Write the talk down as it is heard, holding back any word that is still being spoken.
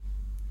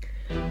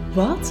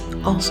Wat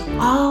als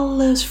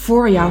alles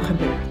voor jou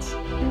gebeurt?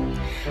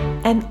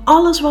 En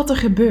alles wat er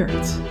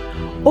gebeurt,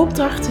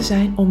 opdrachten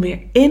zijn om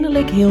weer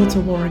innerlijk heel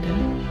te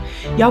worden,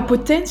 jouw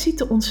potentie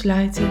te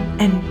ontsluiten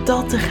en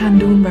dat te gaan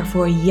doen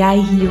waarvoor jij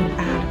hier op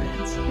aarde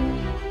bent.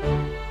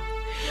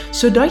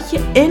 Zodat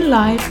je in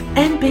life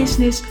en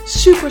business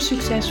super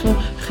succesvol,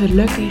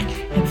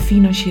 gelukkig en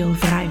financieel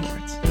vrij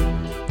wordt.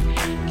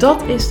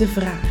 Dat is de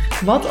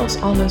vraag, wat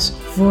als alles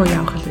voor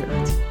jou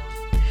gebeurt?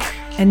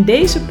 En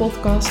deze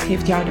podcast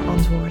geeft jou de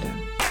antwoorden.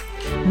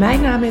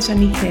 Mijn naam is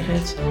Aniek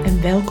Gerrits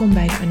en welkom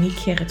bij de Aniek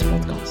Gerrits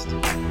podcast.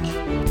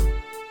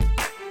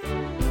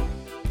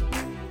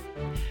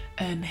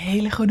 Een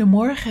hele goede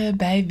morgen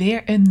bij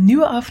weer een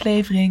nieuwe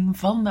aflevering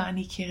van de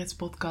Aniek Gerrits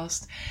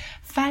podcast.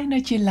 Fijn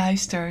dat je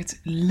luistert,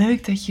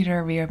 leuk dat je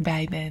er weer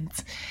bij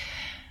bent.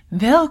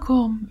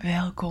 Welkom,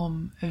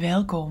 welkom,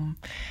 welkom.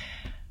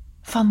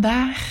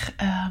 Vandaag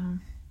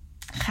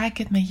ga ik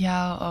het met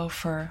jou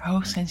over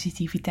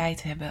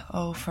hoogsensitiviteit hebben,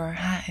 over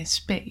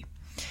HSP.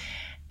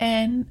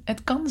 En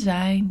het kan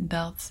zijn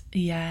dat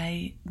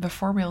jij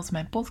bijvoorbeeld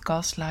mijn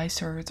podcast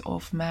luistert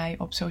of mij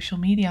op social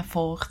media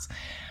volgt,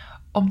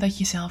 omdat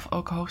je zelf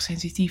ook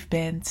hoogsensitief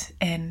bent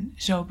en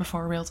zo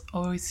bijvoorbeeld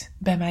ooit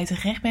bij mij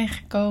terecht bent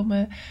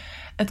gekomen.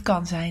 Het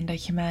kan zijn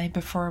dat je mij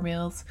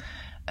bijvoorbeeld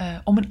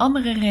om een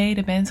andere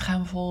reden bent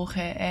gaan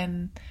volgen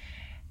en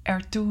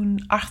er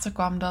toen achter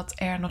kwam dat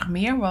er nog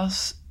meer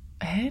was.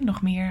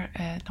 Nog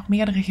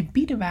meerdere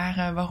gebieden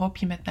waren waarop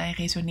je met mij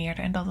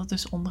resoneerde. En dat het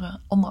dus onder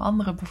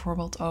andere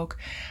bijvoorbeeld ook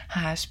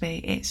HSP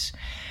is.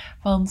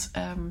 Want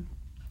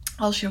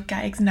als je ook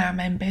kijkt naar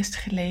mijn best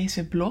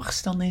gelezen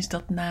blogs, dan is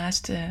dat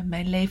naast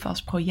mijn leven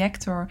als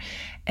projector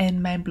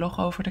en mijn blog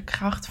over de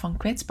kracht van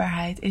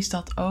kwetsbaarheid, is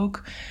dat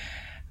ook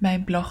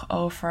mijn blog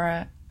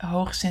over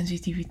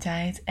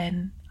hoogsensitiviteit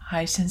en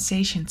high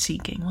sensation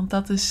seeking. Want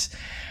dat is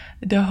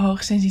de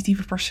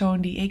hoogsensitieve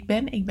persoon die ik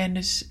ben.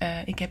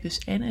 Ik heb dus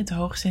en het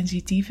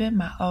hoogsensitieve,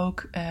 maar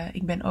ook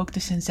ik ben ook de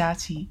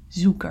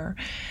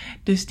sensatiezoeker.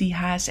 Dus die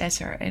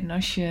HSS'er. En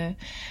als je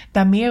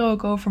daar meer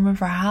ook over mijn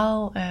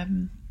verhaal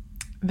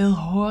wil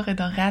horen,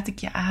 dan raad ik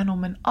je aan om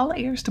mijn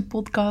allereerste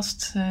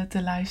podcast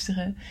te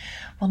luisteren.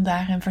 Want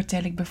daarin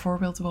vertel ik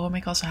bijvoorbeeld waarom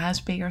ik als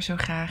HSP'er zo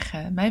graag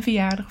mijn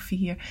verjaardag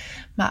vier.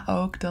 Maar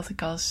ook dat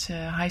ik als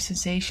high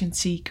sensation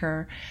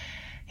seeker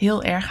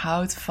heel erg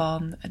houdt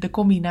van de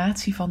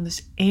combinatie van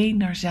dus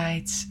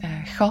enerzijds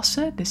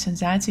gassen, de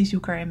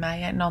sensatiezoeker in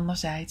mij, en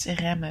anderzijds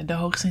remmen, de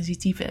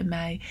hoogsensitieve in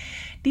mij,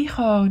 die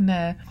gewoon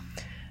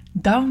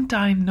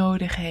downtime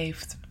nodig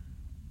heeft.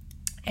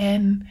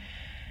 En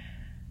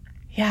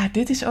ja,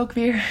 dit is ook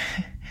weer.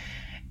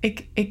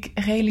 Ik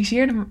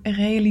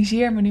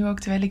realiseer me nu ook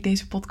terwijl ik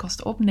deze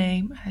podcast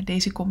opneem.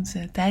 Deze komt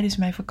tijdens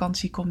mijn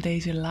vakantie, komt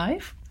deze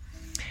live.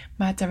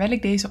 Maar terwijl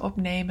ik deze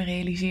opneem,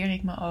 realiseer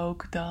ik me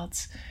ook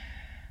dat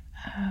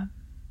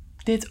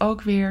dit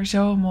ook weer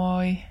zo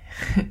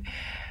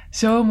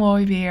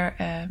mooi weer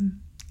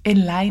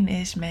in lijn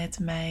is met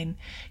mijn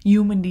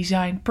human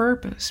design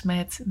purpose,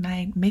 met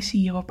mijn missie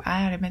hier op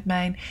aarde, met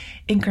mijn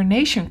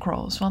incarnation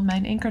cross. Want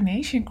mijn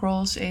incarnation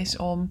cross is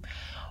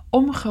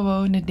om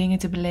gewone dingen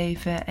te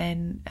beleven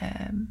en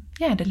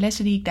de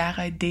lessen die ik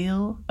daaruit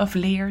deel of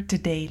leer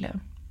te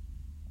delen.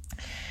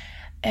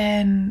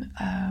 En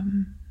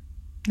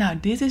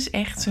dit is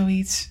echt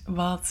zoiets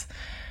wat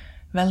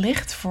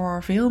wellicht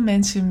voor veel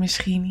mensen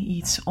misschien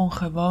iets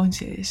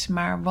ongewoons is.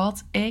 Maar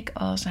wat ik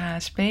als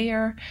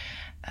HSP'er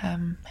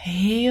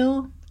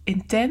heel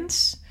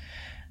intens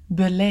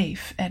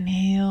beleef. En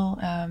heel,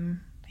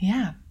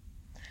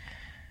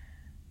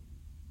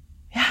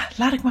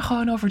 laat ik maar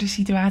gewoon over de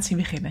situatie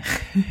beginnen.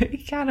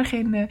 Ik ga er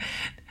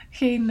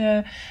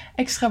geen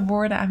extra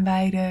woorden aan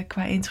wijden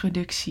qua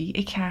introductie.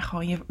 Ik ga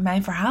gewoon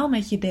mijn verhaal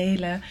met je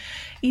delen.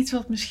 Iets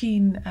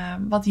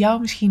wat jou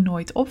misschien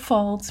nooit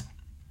opvalt.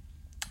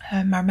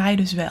 Maar mij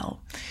dus wel.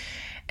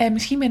 En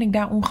misschien ben ik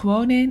daar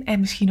ongewoon in en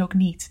misschien ook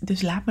niet.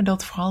 Dus laat me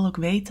dat vooral ook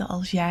weten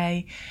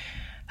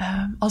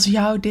als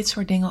jou dit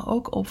soort dingen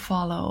ook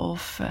opvallen.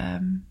 Of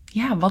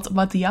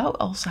wat jou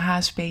als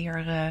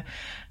HSP'er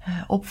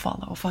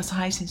opvallen. Of als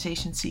high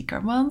sensation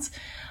seeker. Want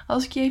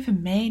als ik je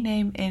even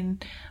meeneem in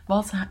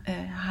wat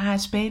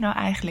HSP nou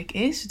eigenlijk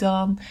is,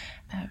 dan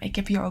ik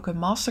heb hier ook een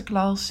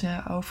masterclass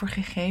over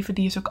gegeven.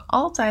 Die is ook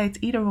altijd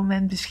ieder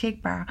moment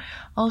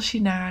beschikbaar. Als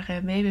je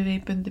naar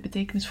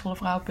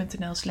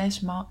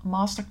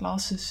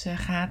www.debetekenisvolleVrouw.nl/masterclasses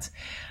gaat,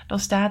 dan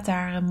staat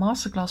daar een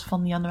masterclass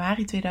van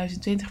januari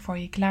 2020 voor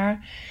je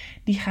klaar.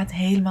 Die gaat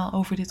helemaal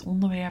over dit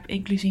onderwerp,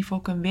 inclusief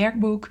ook een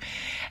werkboek.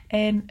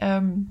 En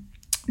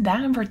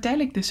daarin vertel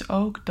ik dus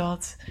ook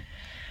dat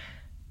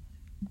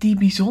die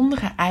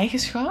bijzondere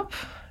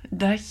eigenschap,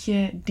 dat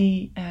je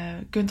die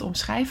kunt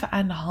omschrijven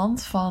aan de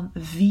hand van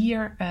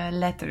 4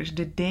 letters.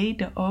 De D,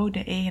 de O,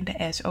 de E en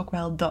de S, ook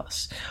wel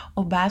DAS.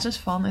 Op basis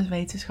van het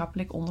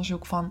wetenschappelijk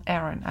onderzoek van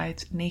Aaron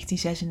uit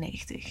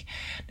 1996.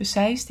 Dus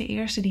zij is de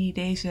eerste die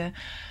deze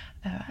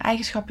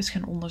eigenschap is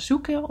gaan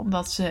onderzoeken,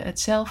 omdat ze het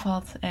zelf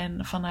had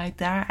en vanuit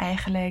daar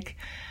eigenlijk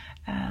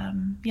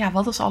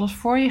wat als alles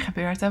voor je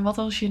gebeurt? En wat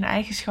als je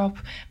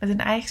met een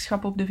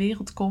eigenschap op de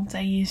wereld komt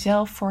en je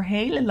jezelf voor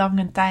hele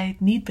lange tijd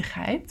niet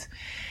begrijpt?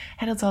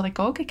 En dat had ik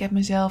ook. Ik heb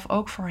mezelf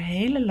ook voor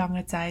hele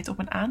lange tijd op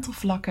een aantal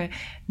vlakken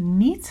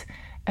niet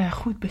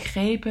goed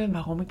begrepen.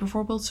 Waarom ik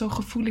bijvoorbeeld zo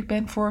gevoelig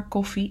ben voor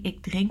koffie.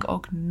 Ik drink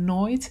ook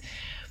nooit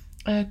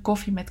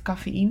koffie met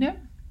cafeïne.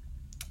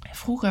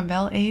 Vroeger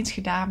wel eens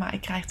gedaan, maar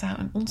ik krijg daar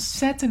een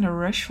ontzettende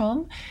rush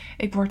van.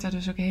 Ik word er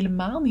dus ook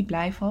helemaal niet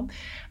blij van.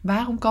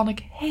 Waarom kan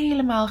ik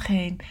helemaal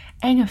geen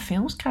enge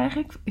films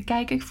kijken?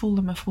 Ik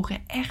voelde me vroeger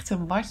echt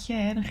een watje.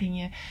 Hè.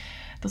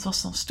 Dat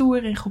was dan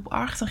stoer in groep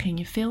 8. Dan ging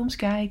je films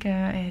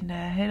kijken. En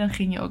dan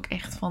ging je ook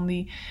echt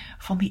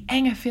van die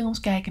enge films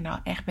kijken. Nou,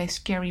 echt bij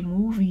Scary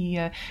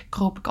Movie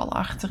kroop ik al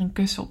achter een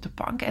kussen op de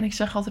bank. En ik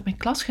zag altijd mijn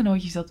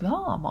klasgenootjes dat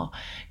wel allemaal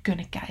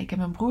kunnen kijken.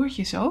 Mijn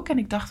broertjes ook. En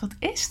ik dacht, wat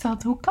is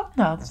dat? Hoe kan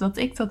dat? Dat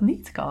ik dat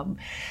niet kan.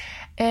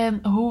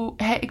 En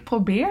ik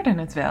probeerde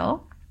het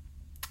wel.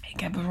 Ik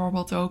heb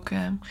bijvoorbeeld ook...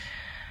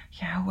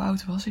 hoe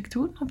oud was ik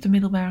toen? Op de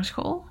middelbare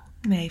school?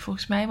 Nee,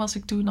 volgens mij was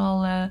ik toen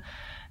al...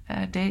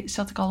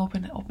 zat ik al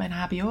op mijn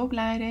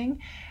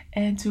hbo-opleiding.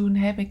 En toen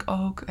heb ik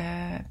ook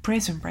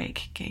Prison Break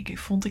gekeken.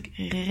 Vond ik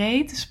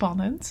rete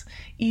spannend.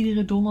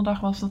 Iedere donderdag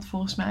was dat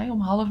volgens mij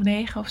om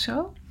 8:30 of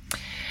zo.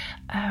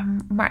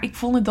 Maar ik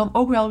vond het dan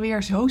ook wel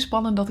weer zo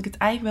spannend dat ik het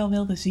eigenlijk wel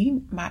wilde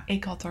zien. Maar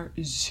ik had er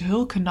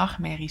zulke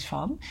nachtmerries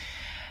van.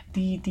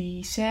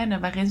 Die scène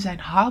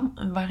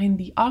waarin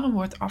die arm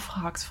wordt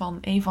afgehakt van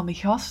een van die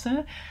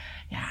gasten.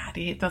 Ja,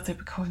 dat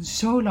heb ik gewoon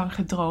zo lang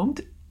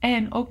gedroomd.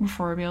 En ook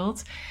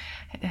bijvoorbeeld...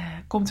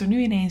 komt er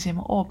nu ineens in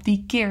me op.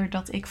 Die keer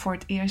dat ik voor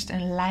het eerst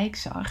een lijk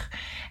zag,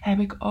 heb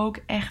ik ook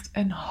echt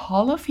een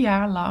half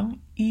jaar lang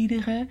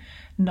iedere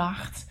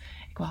nacht,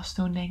 ik was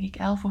toen denk ik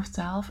 11 of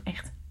 12,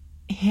 echt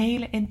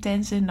hele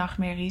intense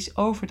nachtmerries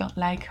over dat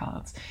lijk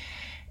gehad.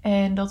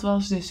 En dat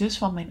was de zus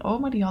van mijn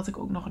oma. Die had ik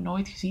ook nog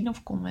nooit gezien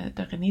of kon me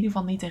er in ieder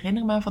geval niet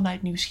herinneren. Maar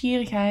vanuit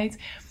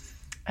nieuwsgierigheid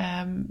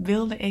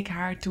wilde ik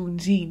haar toen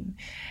zien.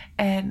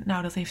 En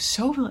nou, dat heeft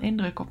zoveel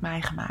indruk op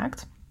mij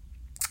gemaakt.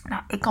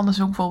 Nou, ik kan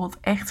dus ook bijvoorbeeld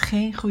echt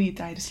geen goede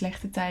tijden,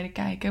 slechte tijden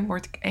kijken.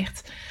 Word ik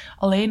echt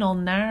alleen al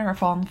naar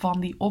van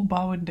die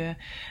opbouwende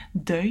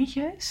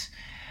deuntjes.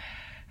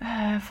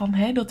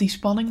 Dat die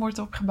spanning wordt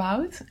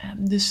opgebouwd.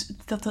 Dus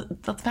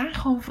dat waren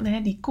gewoon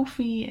van die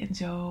koffie en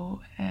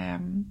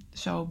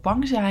zo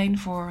bang zijn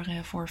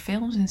voor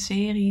films en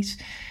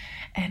series.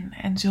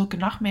 En zulke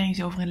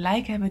nachtmerries over een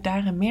lijk hebben.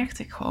 Daarin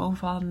merkte ik gewoon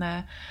van...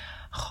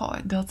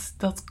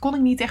 dat kon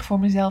ik niet echt voor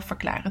mezelf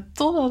verklaren.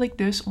 Totdat ik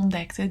dus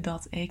ontdekte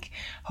dat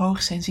ik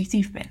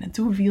hoogsensitief ben. En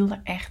toen viel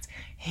er echt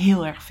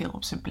heel erg veel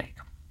op zijn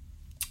plek.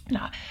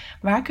 Nou,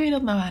 waar kun je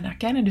dat nou aan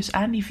herkennen? Dus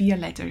aan die 4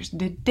 letters.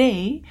 De D,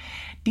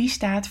 die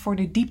staat voor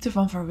de diepte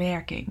van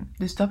verwerking.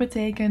 Dus dat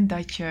betekent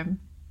dat je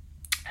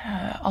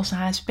als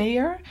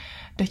HSP'er...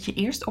 dat je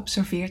eerst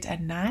observeert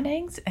en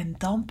nadenkt en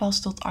dan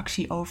pas tot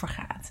actie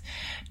overgaat.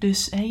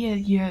 Dus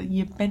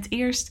je bent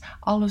eerst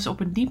alles op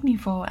een diep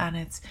niveau aan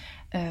het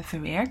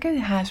verwerken.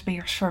 De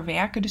HSP'ers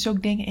verwerken dus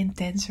ook dingen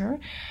intenser.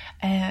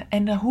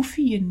 En daar hoef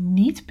je je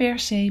niet per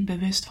se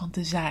bewust van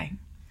te zijn.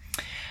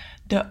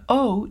 De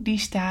O, die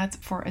staat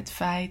voor het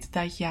feit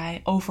dat jij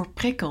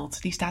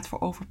overprikkelt. Die staat voor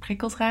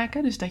overprikkeld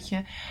raken. Dus dat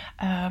je...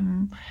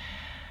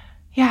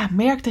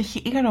 merkt dat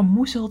je eerder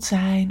moe zult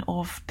zijn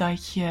of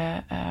dat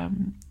je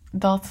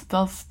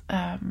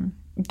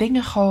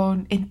dingen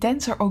gewoon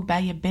intenser ook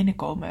bij je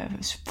binnenkomen.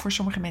 Dus voor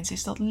sommige mensen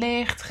is dat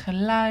licht,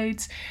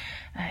 geluid.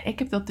 Ik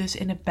heb dat dus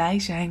in het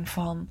bijzijn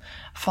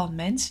van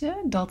mensen,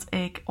 dat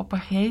ik op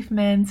een gegeven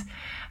moment,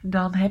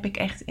 dan heb ik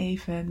echt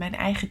even mijn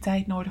eigen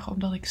tijd nodig,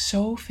 omdat ik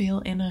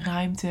zoveel in een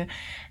ruimte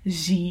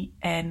zie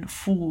en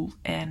voel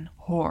en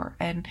hoor.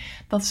 En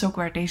dat is ook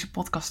waar deze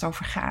podcast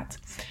over gaat.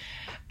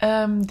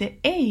 De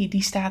E,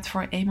 die staat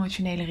voor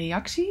emotionele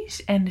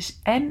reacties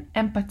en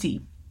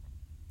empathie.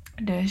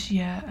 Dus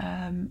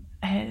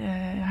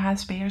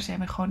HSP'ers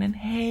hebben gewoon een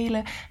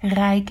hele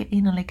rijke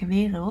innerlijke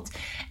wereld.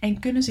 En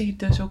kunnen zich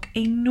dus ook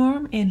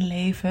enorm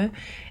inleven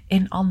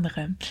in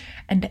anderen.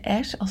 En de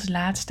S als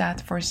laatst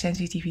staat voor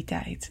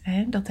sensitiviteit.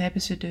 Dat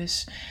hebben ze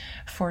dus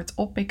voor het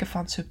oppikken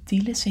van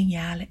subtiele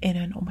signalen in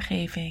hun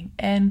omgeving.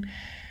 En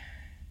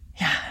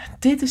ja,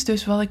 dit is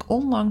dus wat ik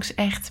onlangs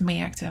echt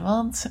merkte.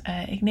 Want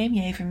ik neem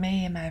je even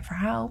mee in mijn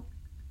verhaal.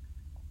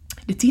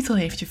 De titel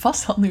heeft je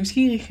vast al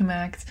nieuwsgierig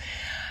gemaakt.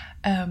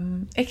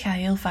 Ik ga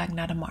heel vaak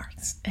naar de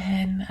markt.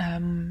 En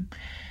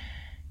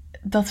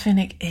dat vind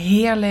ik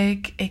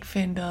heerlijk.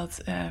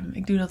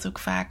 Ik doe dat ook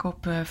vaak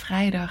op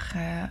vrijdag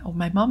op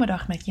mijn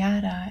mamadag met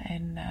Jada.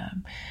 En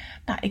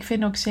ik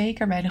vind ook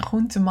zeker bij de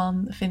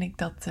groenteman vind ik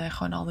dat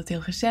gewoon altijd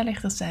heel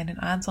gezellig. Dat zijn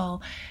een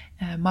aantal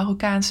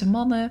Marokkaanse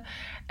mannen.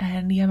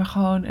 En die hebben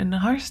gewoon een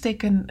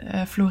hartstikke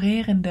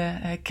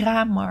florerende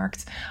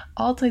kraammarkt.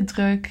 Altijd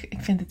druk.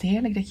 Ik vind het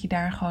heerlijk dat je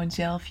daar gewoon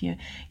zelf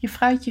je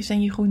fruitjes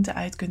en je groenten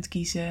uit kunt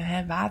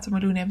kiezen.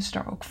 Watermeloen hebben ze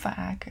daar ook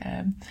vaak.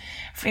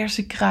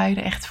 Verse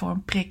kruiden, echt voor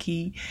een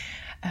prikkie.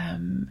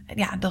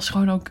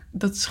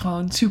 Dat is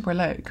gewoon super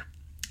leuk.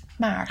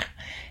 Maar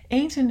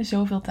eens in de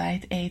zoveel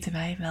tijd eten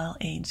wij wel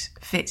eens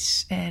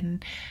vis. En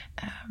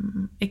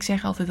ik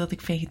zeg altijd dat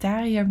ik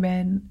vegetariër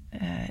ben.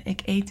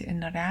 Ik eet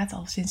inderdaad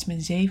al sinds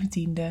mijn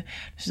 17e.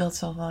 Dus dat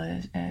is al wel,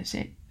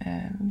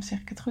 zeg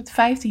ik het goed,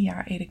 15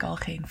 jaar eet ik al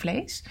geen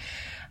vlees.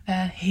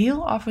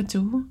 Heel af en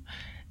toe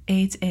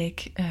eet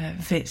ik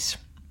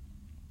vis.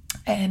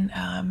 En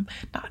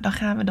dan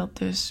gaan we dat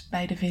dus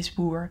bij de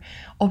visboer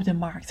op de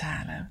markt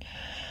halen.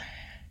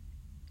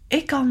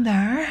 Ik kan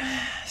daar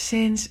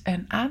sinds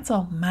een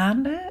aantal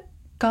maanden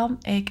kan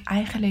ik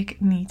eigenlijk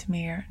niet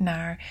meer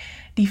naar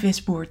die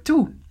visboer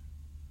toe.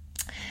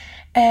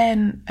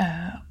 En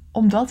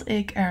omdat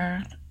ik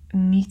er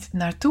niet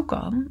naartoe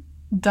kan,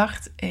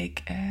 dacht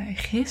ik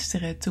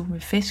gisteren toen we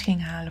vis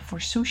ging halen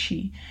voor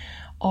sushi,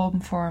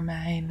 om voor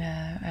mijn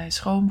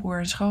schoonbroer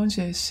en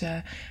schoonzus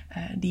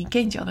die een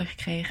kindje hadden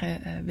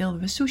gekregen, wilden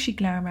we sushi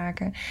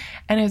klaarmaken.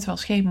 En het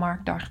was geen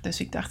marktdag, dus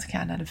ik dacht ik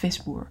ga naar de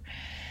visboer.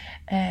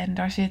 En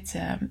daar zit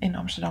in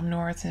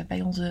Amsterdam-Noord,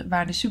 bij onze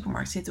waar de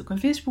supermarkt zit, ook een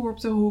visboer op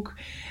de hoek.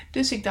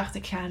 Dus ik dacht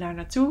ik ga daar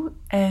naartoe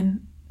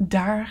en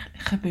daar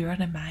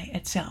gebeurde mij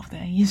hetzelfde.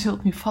 En je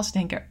zult nu vast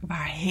denken,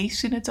 waar heeft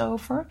ze het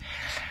over?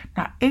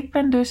 Nou, ik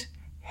ben dus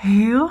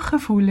heel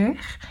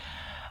gevoelig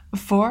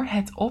voor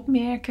het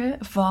opmerken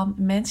van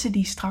mensen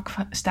die strak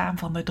staan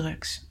van de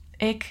drugs.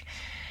 Ik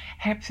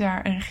heb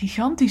daar een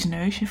gigantisch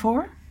neusje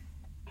voor.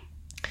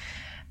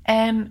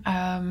 En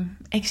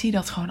ik zie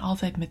dat gewoon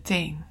altijd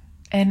meteen.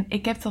 En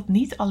ik heb dat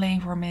niet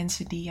alleen voor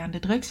mensen die aan de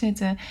drugs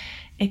zitten.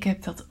 Ik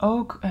heb dat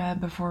ook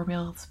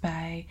bijvoorbeeld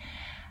bij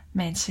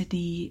mensen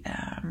die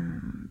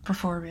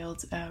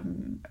bijvoorbeeld,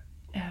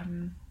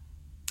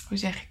 hoe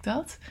zeg ik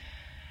dat?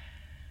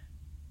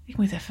 Ik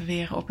moet even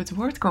weer op het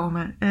woord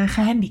komen.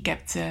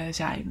 Gehandicapt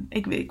zijn.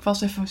 Ik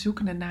was even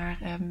zoekende naar,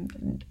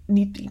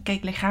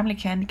 kijk, lichamelijk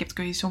gehandicapt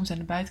kun je soms aan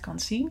de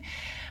buitenkant zien.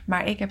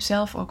 Maar ik heb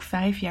zelf ook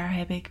 5 jaar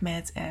heb ik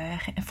met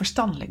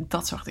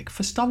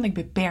verstandelijk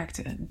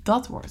beperkte,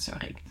 dat woord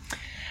zag ik.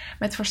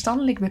 Met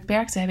verstandelijk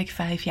beperkte heb ik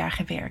 5 jaar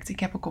gewerkt. Ik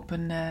heb ook op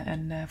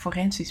een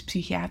forensisch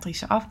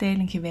psychiatrische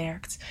afdeling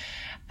gewerkt.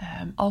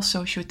 Als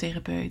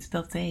sociotherapeut.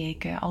 Dat deed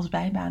ik als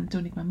bijbaan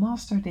toen ik mijn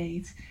master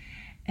deed.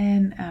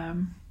 En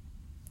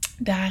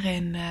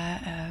daarin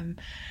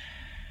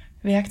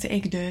werkte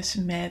ik dus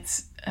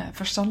met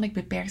verstandelijk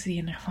beperkten die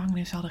in de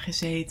gevangenis hadden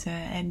gezeten.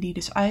 En die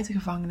dus uit de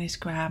gevangenis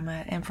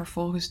kwamen. En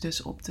vervolgens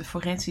dus op de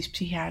forensisch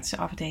psychiatrische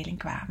afdeling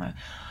kwamen.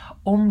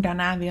 Om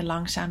daarna weer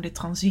langzaam de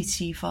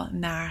transitie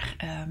naar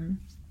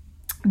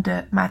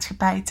de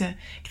maatschappij te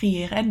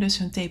creëren. En dus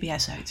hun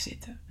TBS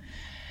uitzitten.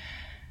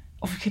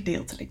 Of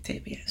gedeeltelijk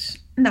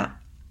TBS. Nou,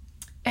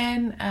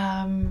 en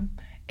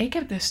ik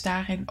heb dus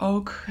daarin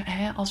ook,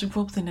 als ik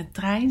bijvoorbeeld in een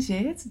trein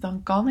zit,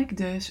 dan kan ik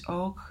dus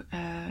ook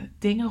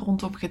dingen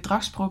rondom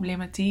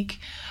gedragsproblematiek,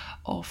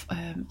 of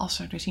als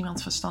er dus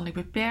iemand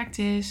verstandelijk beperkt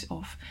is,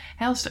 of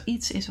als er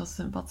iets is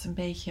wat een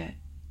beetje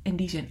in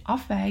die zin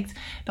afwijkt,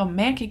 dan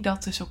merk ik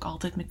dat dus ook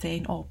altijd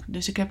meteen op.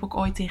 Dus ik heb ook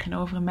ooit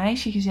tegenover een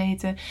meisje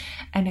gezeten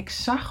en ik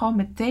zag gewoon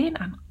meteen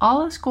aan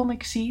alles kon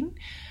ik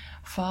zien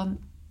van,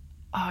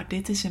 oh,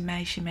 dit is een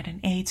meisje met een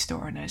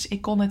eetstoornis.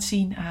 Ik kon het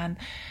zien aan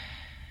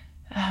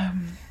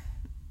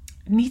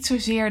niet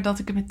zozeer dat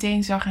ik het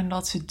meteen zag en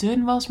dat ze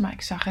dun was, maar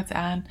ik zag het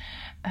aan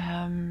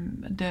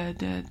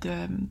de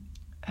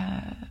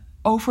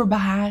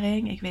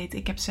overbeharing.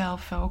 Ik heb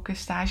zelf ook een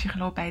stage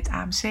gelopen bij het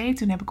AMC.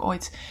 Toen heb ik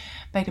ooit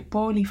bij de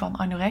poli van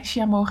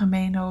anorexia mogen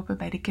meelopen,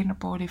 bij de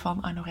kinderpoli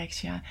van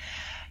anorexia.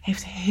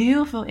 Heeft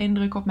heel veel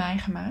indruk op mij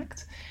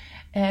gemaakt.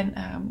 En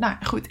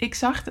nou goed,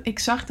 ik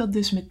zag dat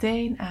dus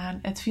meteen aan.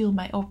 Het viel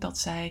mij op dat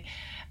zij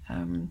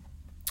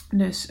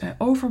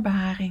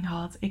overbeharing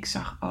had. Ik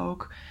zag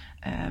ook,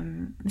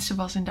 ze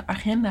was in de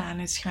agenda aan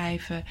het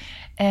schrijven.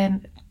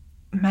 En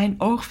mijn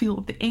oog viel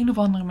op de een of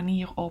andere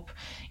manier op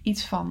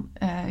iets van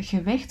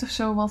gewicht of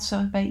zo, wat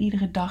ze bij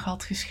iedere dag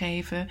had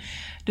geschreven.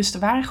 Dus er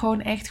waren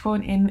gewoon echt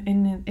gewoon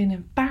in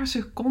een paar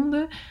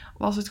seconden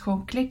was het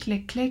gewoon klik,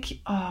 klik, klik.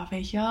 Oh,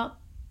 weet je wel.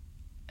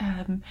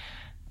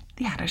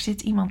 Ja, er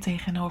zit iemand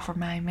tegenover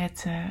mij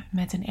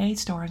met een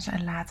eetstoornis.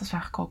 En later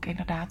zag ik ook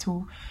inderdaad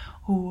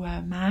hoe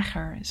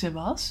mager ze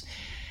was.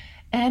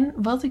 En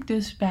wat ik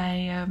dus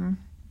bij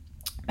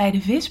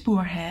de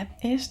visboer heb,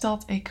 is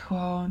dat ik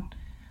gewoon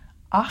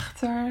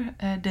achter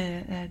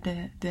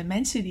de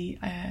mensen die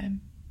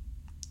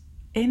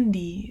in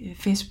die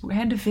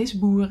visboer, de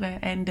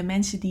visboeren en de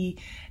mensen die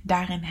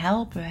daarin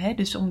helpen,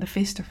 dus om de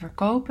vis te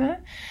verkopen.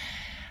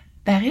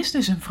 Daar is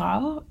dus een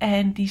vrouw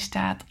en die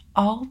staat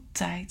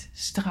altijd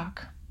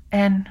strak.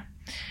 En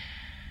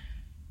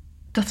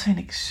dat vind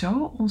ik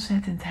zo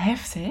ontzettend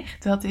heftig.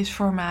 Dat is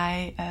voor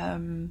mij,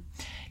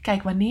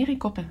 kijk, wanneer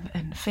ik op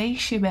een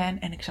feestje ben,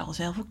 en ik zal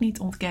zelf ook niet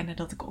ontkennen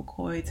dat ik ook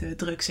ooit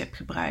drugs heb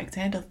gebruikt.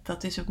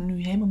 Dat is ook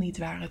nu helemaal niet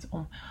waar het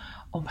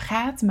om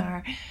gaat.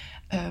 Maar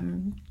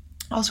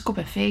als ik op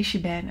een feestje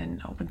ben,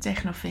 en op een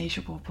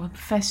technofeestje of op een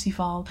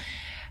festival,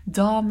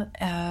 dan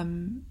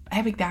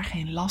heb ik daar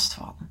geen last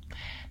van.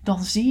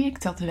 Dan zie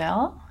ik dat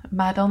wel,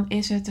 maar dan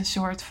is het een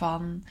soort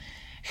van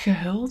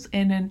gehuld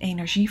in een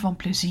energie van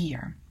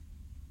plezier.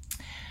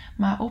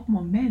 Maar op het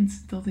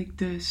moment dat ik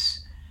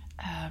dus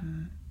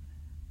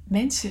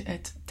mensen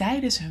het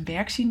tijdens hun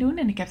werk zien doen,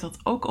 en ik heb dat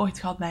ook ooit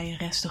gehad bij een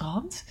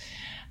restaurant.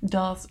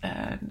 Dat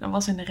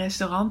was een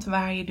restaurant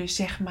waar je dus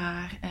zeg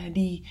maar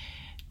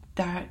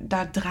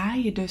daar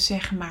draai je dus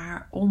zeg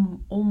maar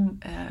om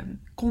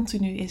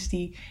continu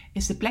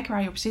is de plek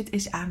waar je op zit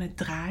is aan het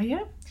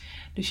draaien.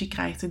 Dus je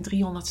krijgt een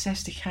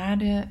 360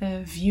 graden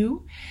view.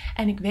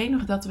 En ik weet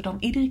nog dat we dan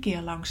iedere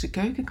keer langs de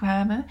keuken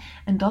kwamen.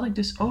 En dat ik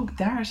dus ook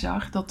daar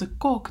zag dat de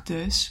kok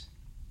dus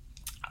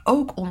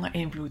ook onder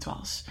invloed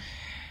was.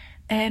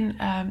 En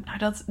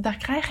daar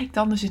krijg ik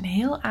dan dus een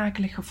heel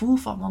akelig gevoel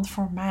van. Want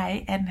voor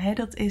mij, en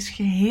dat is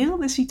geheel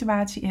de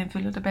situatie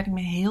invullen, daar ben ik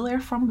me heel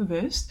erg van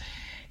bewust,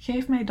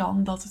 geeft mij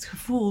dan dat het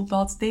gevoel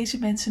dat deze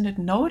mensen het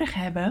nodig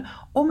hebben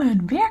om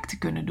hun werk te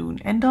kunnen doen.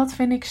 En dat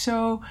vind ik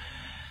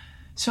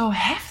zo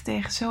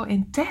heftig, zo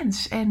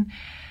intens. En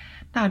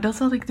dat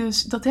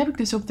heb ik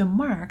dus op de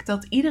markt.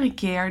 Dat iedere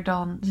keer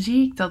dan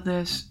zie ik dat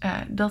dus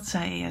dat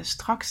zij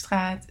strak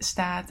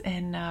staat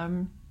en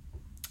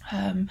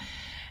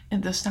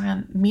en er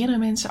staan meerdere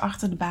mensen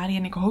achter de balie.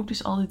 En ik hoop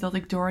dus altijd dat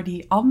ik door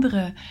die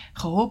andere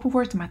geholpen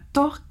word. Maar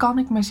toch kan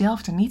ik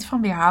mezelf er niet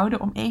van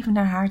weerhouden om even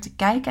naar haar te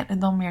kijken en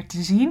dan weer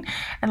te zien.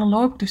 En dan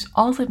loop ik dus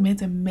altijd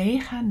met een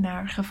mega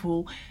naar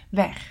gevoel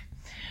weg.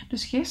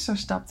 Dus gisteren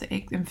stapte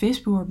ik een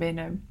visboer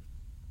binnen.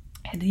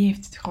 En die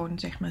heeft gewoon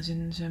zeg maar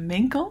zijn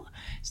winkel.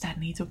 Staat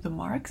niet op de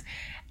markt.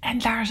 En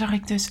daar zag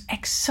ik dus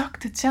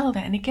exact hetzelfde.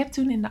 En ik heb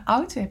toen in de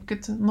auto, heb ik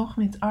het nog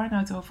met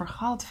Arnoud over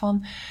gehad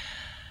van...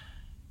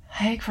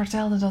 Ik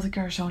vertelde dat ik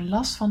er zo'n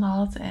last van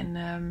had. En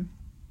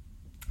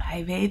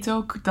hij weet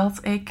ook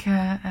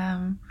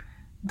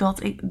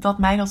dat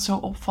mij dat zo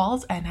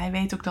opvalt. En hij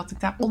weet ook dat ik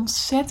daar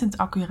ontzettend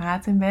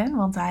accuraat in ben.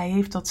 Want hij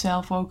heeft dat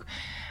zelf ook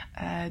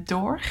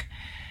door.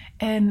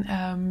 En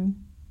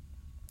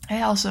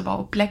als er wel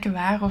op plekken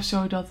waren of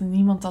zo dat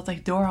niemand dat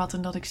echt door had.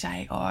 En dat ik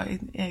zei,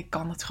 ik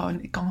kan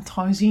het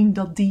gewoon zien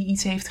dat die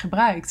iets heeft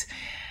gebruikt.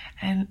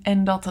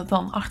 En dat het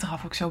dan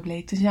achteraf ook zo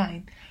bleek te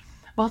zijn.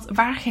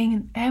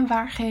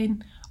 Waar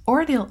geen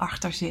oordeel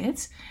achter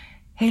zit,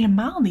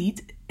 helemaal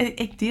niet.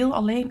 Ik deel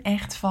alleen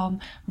echt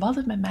van wat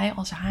het met mij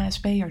als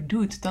HSP'er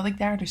doet. Dat ik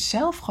daar dus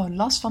zelf gewoon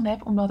last van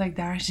heb, omdat ik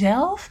daar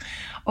zelf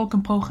ook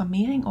een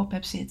programmering op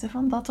heb zitten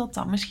van dat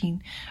dan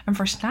misschien een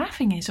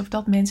verslaving is. Of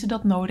dat mensen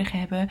dat nodig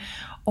hebben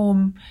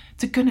om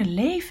te kunnen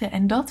leven.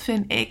 En dat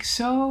vind ik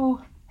zo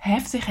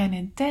heftig en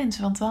intens.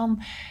 Want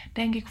dan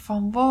denk ik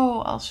van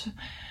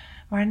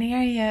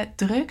wanneer je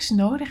drugs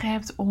nodig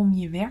hebt om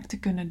je werk te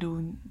kunnen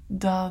doen,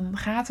 dan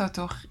gaat er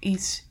toch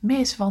iets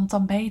mis. Want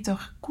dan ben je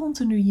toch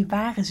continu je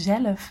ware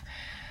zelf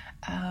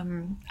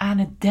aan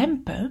het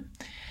dempen.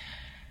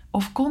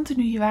 Of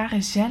continu je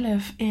ware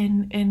zelf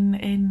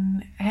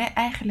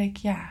eigenlijk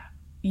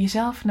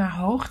jezelf naar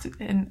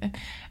hoogte.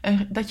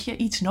 Dat je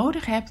iets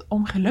nodig hebt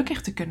om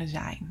gelukkig te kunnen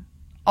zijn.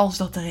 Als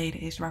dat de reden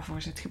is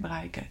waarvoor ze het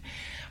gebruiken.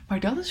 Maar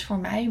dat is voor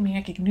mij,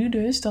 merk ik nu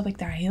dus, dat ik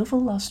daar heel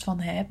veel last van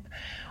heb.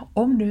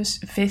 Om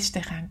dus vis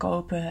te gaan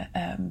kopen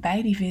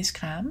bij die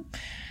viskraam.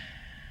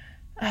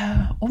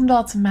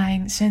 Omdat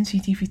mijn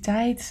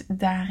sensitiviteit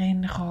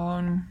daarin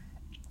gewoon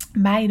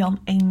mij dan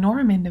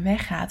enorm in de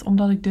weg gaat.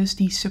 Omdat ik dus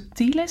die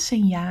subtiele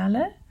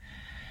signalen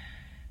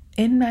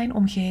in mijn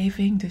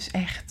omgeving dus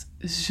echt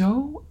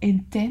zo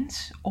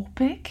intens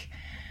oppik.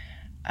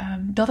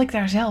 Dat ik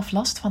daar zelf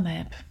last van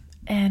heb.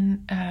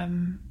 En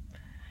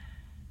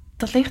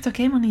dat ligt ook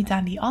helemaal niet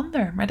aan die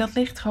ander. Maar dat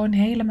ligt gewoon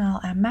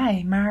helemaal aan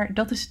mij. Maar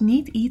dat is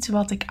niet iets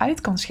wat ik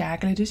uit kan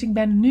schakelen. Dus ik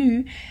ben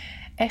nu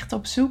echt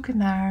op zoek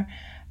naar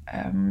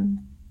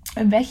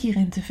een weg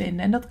hierin te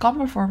vinden. En dat kan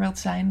bijvoorbeeld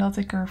zijn dat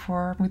ik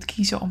ervoor moet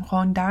kiezen om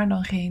gewoon daar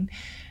dan geen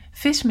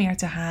vis meer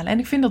te halen. En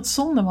ik vind dat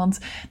zonde, want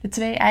de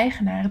 2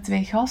 eigenaren,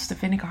 2 gasten,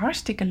 vind ik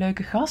hartstikke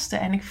leuke gasten.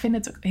 En ik vind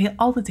het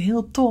altijd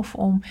heel tof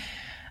om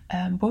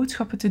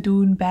boodschappen te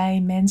doen bij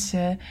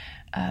mensen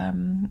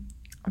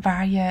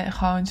waar je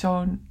gewoon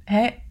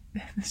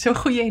zo'n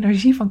goede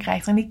energie van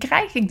krijgt. En die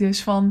krijg ik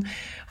dus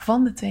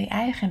van de 2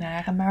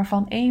 eigenaren. Maar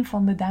van een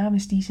van de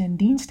dames die ze in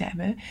dienst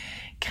hebben,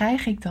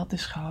 krijg ik dat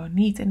dus gewoon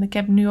niet. En ik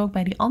heb nu ook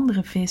bij die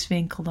andere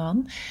viswinkel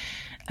dan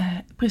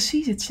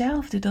precies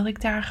hetzelfde. Dat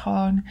ik daar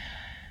gewoon,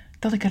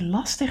 dat ik het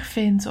lastig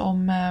vind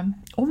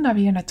om daar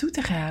weer naartoe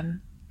te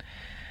gaan.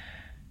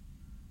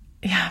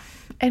 Ja,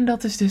 en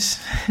dat is dus,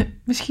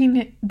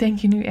 misschien denk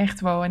je nu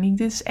echt, Anniek,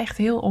 dit is echt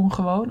heel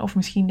ongewoon. Of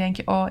misschien denk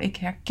je, ik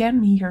herken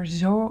me hier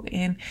zo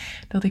in,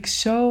 dat ik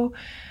zo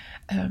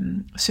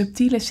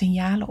subtiele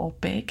signalen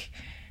oppik.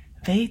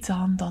 Weet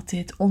dan dat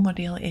dit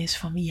onderdeel is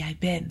van wie jij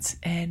bent.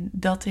 En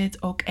dat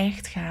dit ook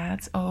echt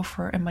gaat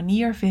over een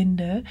manier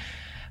vinden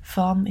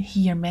van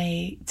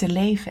hiermee te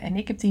leven. En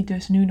ik heb die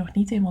dus nu nog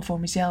niet helemaal voor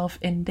mezelf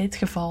in dit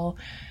geval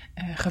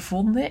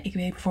gevonden. Ik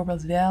weet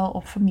bijvoorbeeld wel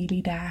op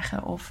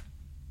familiedagen of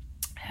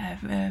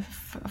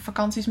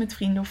vakanties met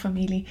vrienden of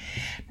familie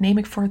neem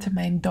ik voor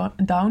termijn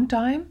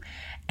downtime.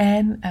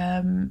 En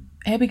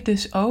heb ik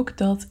dus ook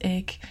dat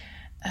ik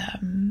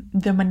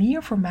de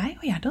manier voor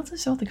mij, dat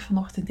is wat ik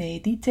vanochtend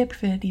deed. Die tip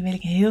die wil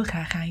ik heel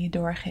graag aan je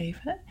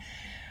doorgeven.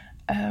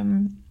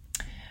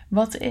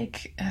 Wat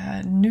ik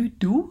nu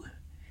doe,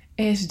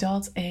 is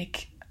dat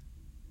ik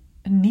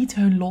niet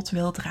hun lot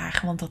wil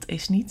dragen, want dat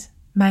is niet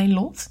mijn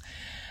lot.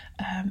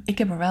 Ik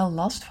heb er wel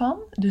last van.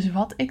 Dus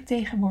wat ik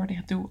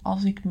tegenwoordig doe,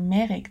 als ik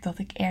merk dat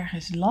ik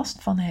ergens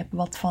last van heb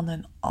wat van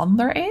een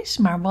ander is,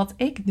 maar wat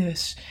ik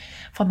dus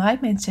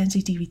vanuit mijn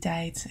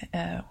sensitiviteit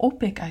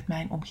oppik uit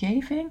mijn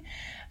omgeving,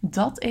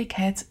 dat ik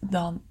het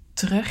dan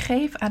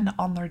teruggeef aan de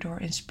ander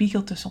door een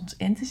spiegel tussen ons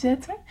in te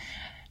zetten.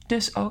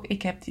 Dus ook,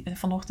 ik heb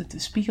vanochtend de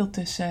spiegel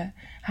tussen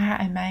haar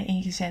en mij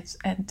ingezet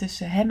en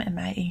tussen hem en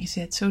mij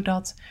ingezet,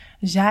 zodat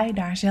zij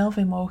daar zelf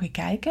in mogen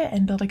kijken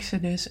en dat ik ze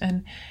dus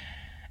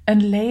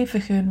een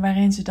leven gun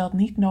waarin ze dat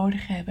niet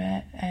nodig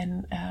hebben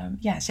en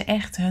ze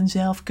echt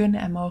hunzelf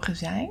kunnen en mogen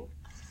zijn.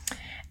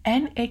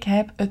 En ik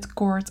heb het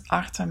koord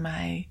achter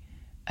mij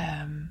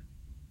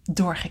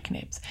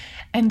doorgeknipt.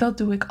 En dat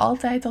doe ik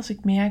altijd als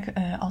ik merk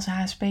als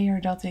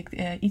HSP'er dat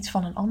ik iets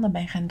van een ander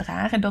ben gaan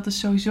dragen. Dat is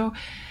sowieso...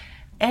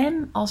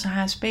 En als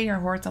HSP'er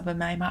hoort dat bij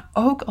mij, maar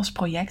ook als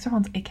projector.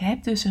 Want ik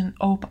heb dus een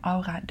open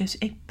aura. Dus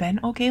ik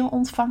ben ook heel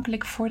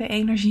ontvankelijk voor de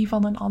energie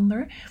van een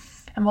ander.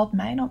 En wat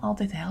mij dan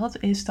altijd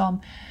helpt, is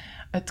dan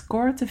het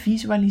koord te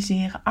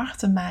visualiseren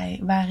achter mij.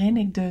 Waarin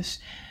ik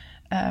dus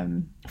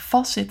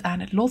vastzit aan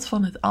het lot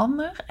van het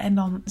ander. En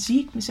dan zie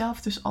ik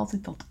mezelf dus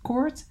altijd dat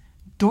koord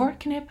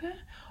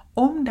doorknippen.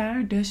 Om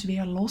daar dus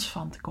weer los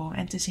van te komen.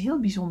 En het is heel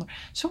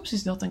bijzonder. Soms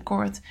is dat een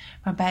koord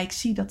waarbij ik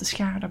zie dat de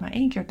schaar er maar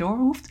 1 keer door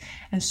hoeft.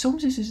 En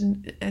soms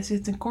is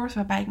het een koord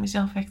waarbij ik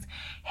mezelf echt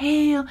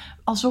heel...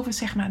 Alsof het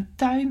zeg maar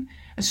een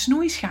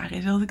snoeischaar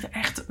is. Dat ik er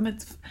echt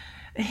met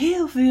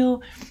heel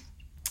veel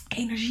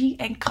energie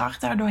en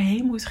kracht daar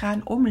doorheen moet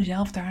gaan. Om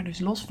mezelf daar dus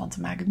los van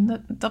te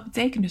maken. Dat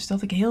betekent dus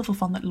dat ik heel veel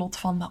van het lot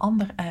van de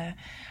ander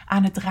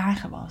aan het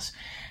dragen was.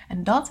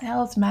 En dat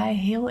helpt mij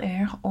heel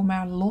erg om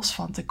er los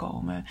van te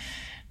komen.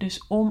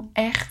 Dus om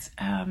echt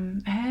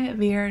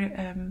weer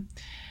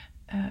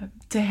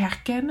te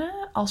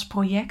herkennen als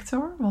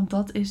projector. Want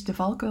dat is de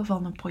valkuil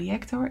van een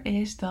projector.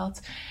 Is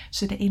dat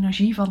ze de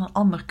energie van een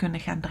ander kunnen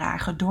gaan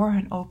dragen door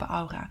hun open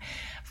aura.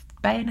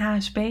 Bij een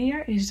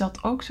HSP'er is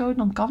dat ook zo.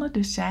 Dan kan het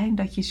dus zijn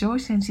dat je zo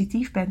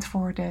sensitief bent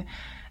voor de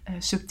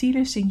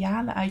subtiele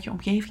signalen uit je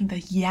omgeving.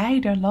 Dat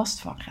jij er last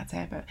van gaat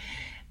hebben.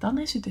 Dan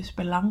is het dus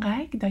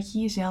belangrijk dat je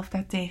jezelf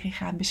daartegen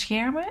gaat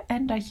beschermen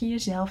en dat je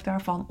jezelf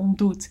daarvan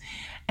ontdoet.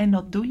 En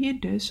dat doe je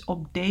dus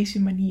op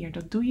deze manier.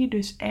 Dat doe je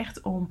dus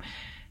echt om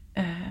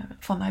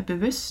vanuit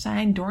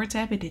bewustzijn door te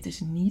hebben. Dit is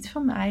niet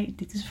van mij,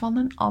 dit is van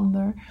een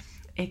ander.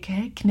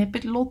 Ik knip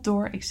het lot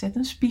door, ik zet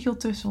een spiegel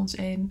tussen ons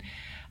in.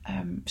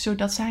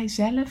 Zodat zij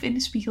zelf in de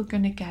spiegel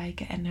kunnen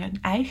kijken en hun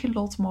eigen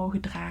lot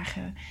mogen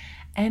dragen.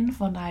 En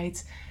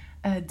vanuit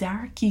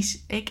daar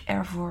kies ik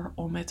ervoor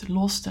om het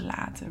los te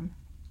laten.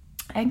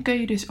 En kun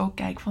je dus ook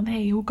kijken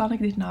van, hoe kan ik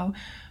dit nou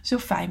zo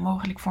fijn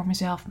mogelijk voor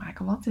mezelf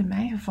maken? Wat in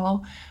mijn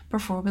geval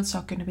bijvoorbeeld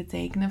zou kunnen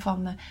betekenen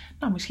van,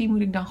 misschien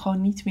moet ik dan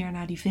gewoon niet meer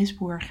naar die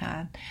visboer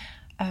gaan.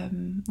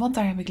 Want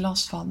daar heb ik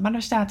last van. Maar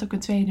er staat ook een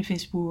tweede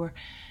visboer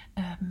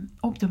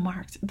op de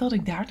markt, dat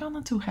ik daar dan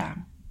naartoe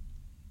ga.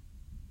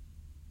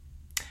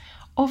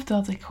 Of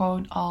dat ik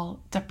gewoon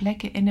al ter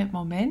plekke in het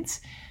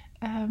moment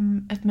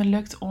het me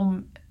lukt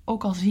om,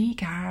 ook al zie ik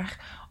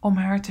haar, om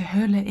haar te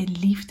hullen in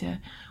liefde.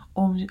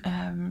 Om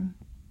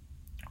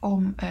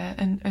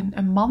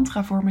een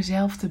mantra voor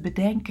mezelf te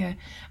bedenken,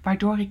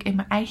 waardoor ik in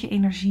mijn eigen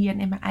energie en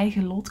in mijn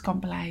eigen lot kan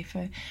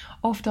blijven.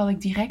 Of dat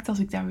ik direct als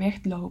ik daar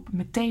wegloop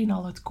meteen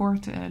al het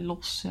koord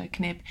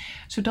losknip.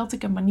 Zodat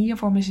ik een manier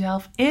voor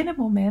mezelf in het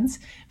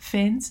moment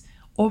vind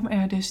om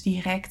er dus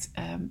direct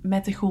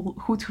met een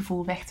goed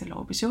gevoel weg te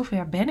lopen.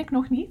 Zover ben ik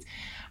nog niet.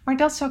 Maar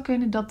dat zou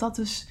kunnen dat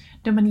dus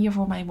de manier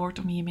voor mij wordt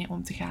om hiermee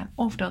om te gaan.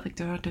 Of dat ik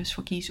er dus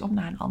voor kies om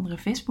naar een andere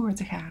visboer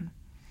te gaan.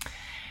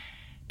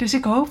 Dus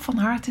ik hoop van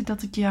harte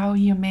dat ik jou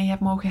hiermee heb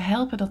mogen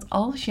helpen. Dat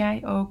als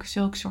jij ook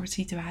zulke soort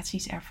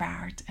situaties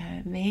ervaart,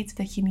 weet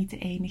dat je niet de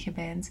enige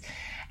bent.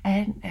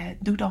 En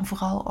doe dan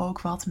vooral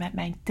ook wat met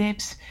mijn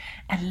tips.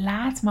 En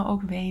laat me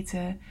ook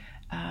weten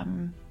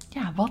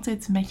wat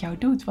dit met jou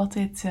doet.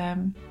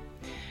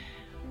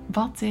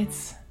 Wat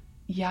dit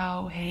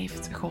jou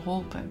heeft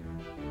geholpen.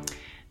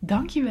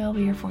 Dankjewel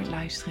weer voor het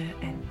luisteren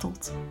en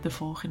tot de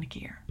volgende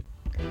keer.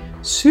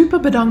 Super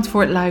bedankt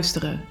voor het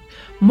luisteren.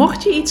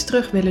 Mocht je iets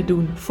terug willen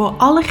doen voor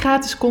alle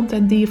gratis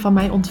content die je van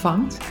mij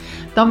ontvangt,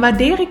 dan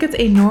waardeer ik het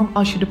enorm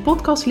als je de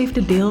podcast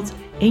liefde deelt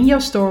in jouw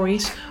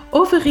stories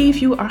of een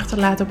review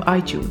achterlaat op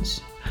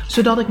iTunes.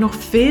 Zodat ik nog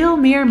veel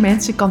meer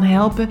mensen kan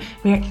helpen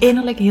weer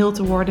innerlijk heel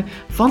te worden,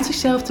 van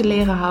zichzelf te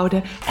leren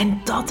houden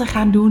en dat te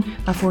gaan doen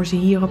waarvoor ze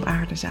hier op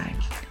aarde zijn.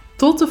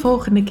 Tot de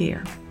volgende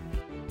keer.